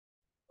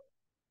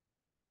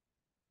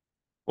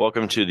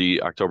Welcome to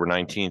the October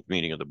 19th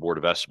meeting of the Board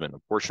of Estimate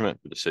and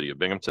Apportionment for the City of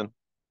Binghamton.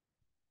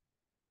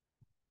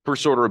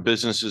 First order of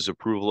business is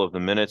approval of the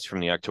minutes from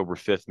the October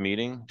 5th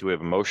meeting. Do we have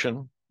a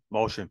motion?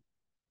 Motion.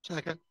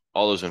 Second.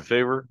 All those in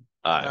favor?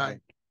 Aye.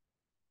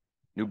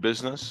 New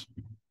business.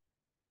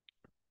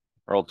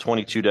 RL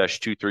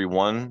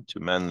 22-231 to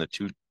amend the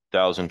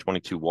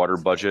 2022 water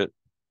budget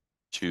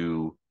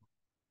to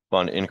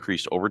fund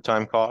increased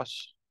overtime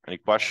costs. Any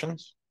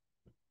questions?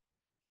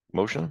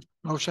 Motion?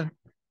 Motion.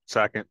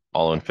 Second.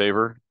 All in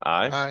favor?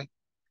 Aye. Aye.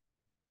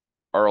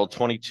 RL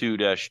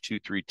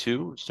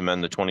 22-232 is to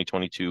amend the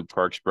 2022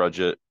 Parks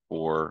budget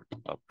for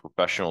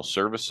professional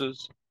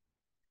services.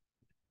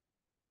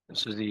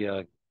 This is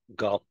the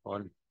golf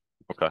fund.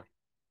 Okay.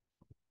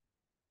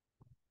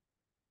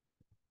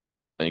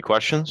 Any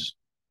questions?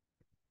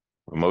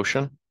 A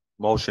motion?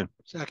 Motion.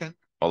 Second.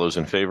 All those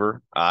in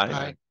favor? Aye.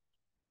 Aye.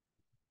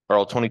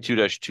 RL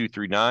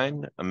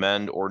 22-239,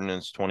 amend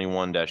ordinance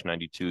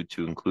 21-92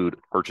 to include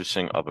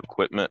purchasing of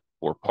equipment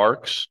for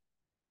parks.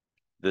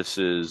 This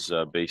is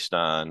based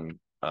on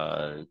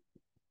a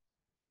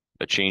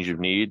change of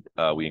need.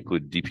 We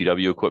include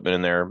DPW equipment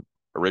in there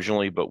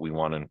originally, but we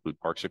want to include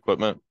parks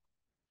equipment.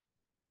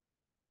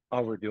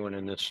 All we're doing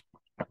in this,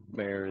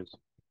 Mayor, is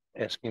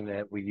asking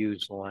that we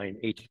use line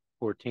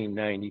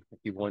H1490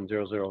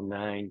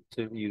 51009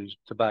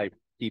 to buy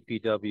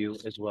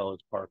DPW as well as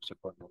parks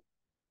equipment.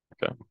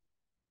 Okay.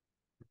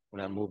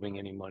 We're not moving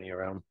any money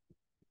around.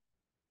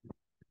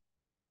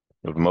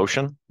 We have a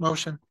motion?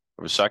 Motion.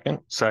 We have a second?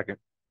 Second.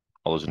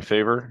 All those in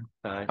favor?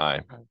 Aye. Aye.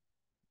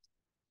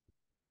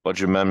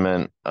 Budget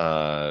amendment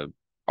RL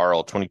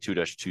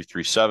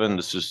 22-237.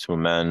 This is to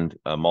amend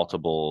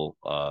multiple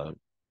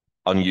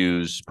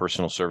unused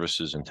personal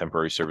services and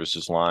temporary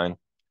services line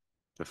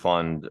to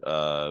fund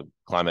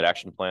climate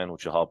action plan,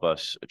 which will help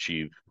us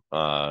achieve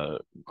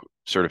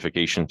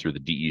certification through the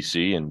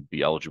DEC and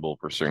be eligible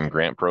for certain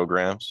grant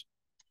programs.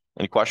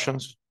 Any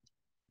questions?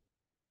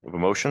 We have a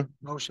motion?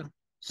 Motion.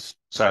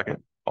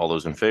 Second. All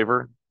those in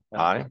favor?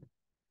 Aye.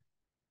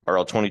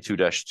 RL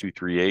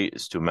 22-238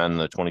 is to amend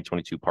the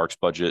 2022 Parks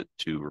budget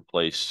to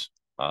replace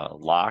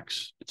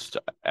locks. It's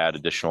to add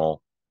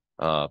additional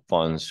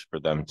funds for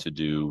them to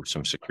do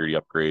some security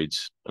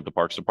upgrades at the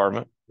Parks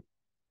Department.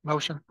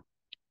 Motion.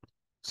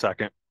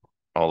 Second.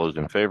 All those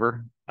in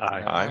favor?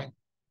 Aye. Aye.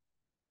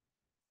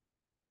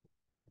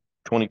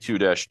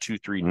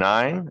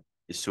 22-239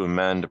 is to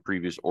amend a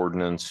previous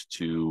ordinance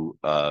to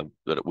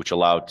which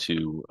allowed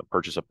to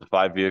purchase up to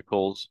 5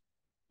 vehicles.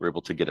 We're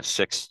able to get a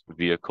 6th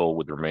vehicle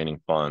with remaining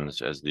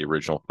funds as the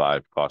original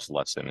 5 cost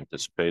less than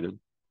anticipated.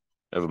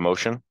 I have a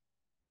motion?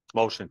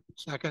 Motion.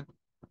 Second.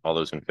 All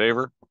those in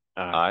favor?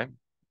 Aye.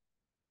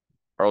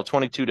 RL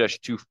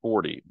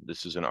 22-240.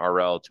 This is an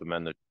RL to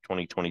amend the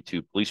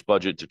 2022 police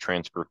budget to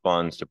transfer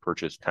funds to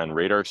purchase 10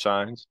 radar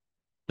signs.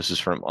 This is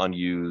from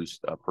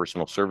unused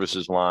personal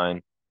services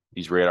line.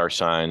 These radar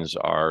signs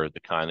are the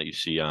kind that you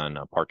see on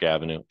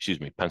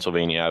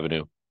Pennsylvania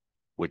Avenue,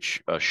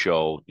 which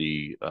show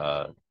the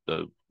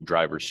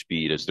driver's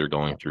speed as they're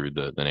going through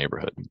the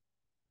neighborhood.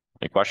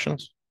 Any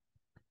questions?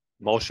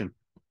 Motion.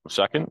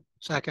 Second.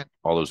 Second.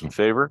 All those in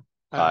favor?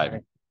 Aye.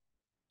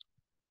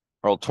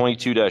 RL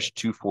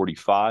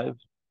 22-245.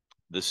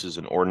 This is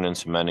an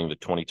ordinance amending the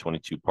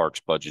 2022 Parks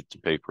budget to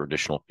pay for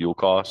additional fuel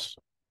costs.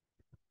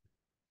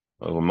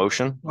 A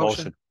motion?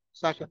 Motion.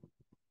 Second.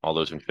 All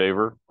those in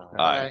favor?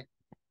 Aye.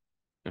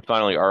 And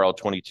finally, RL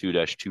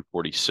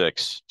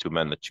 22-246 to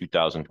amend the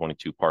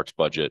 2022 Parks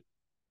budget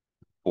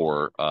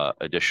for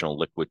additional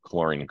liquid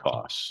chlorine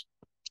costs.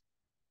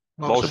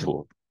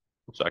 Motion.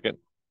 Second.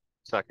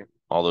 Second.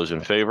 All those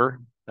in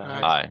favor?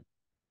 Aye. Aye.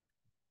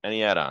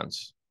 Any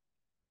add-ons?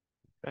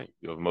 Okay,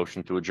 you have a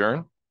motion to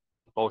adjourn?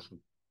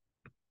 Motion.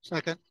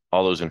 Second.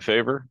 All those in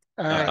favor?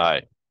 Aye.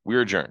 Aye. We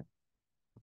are adjourned.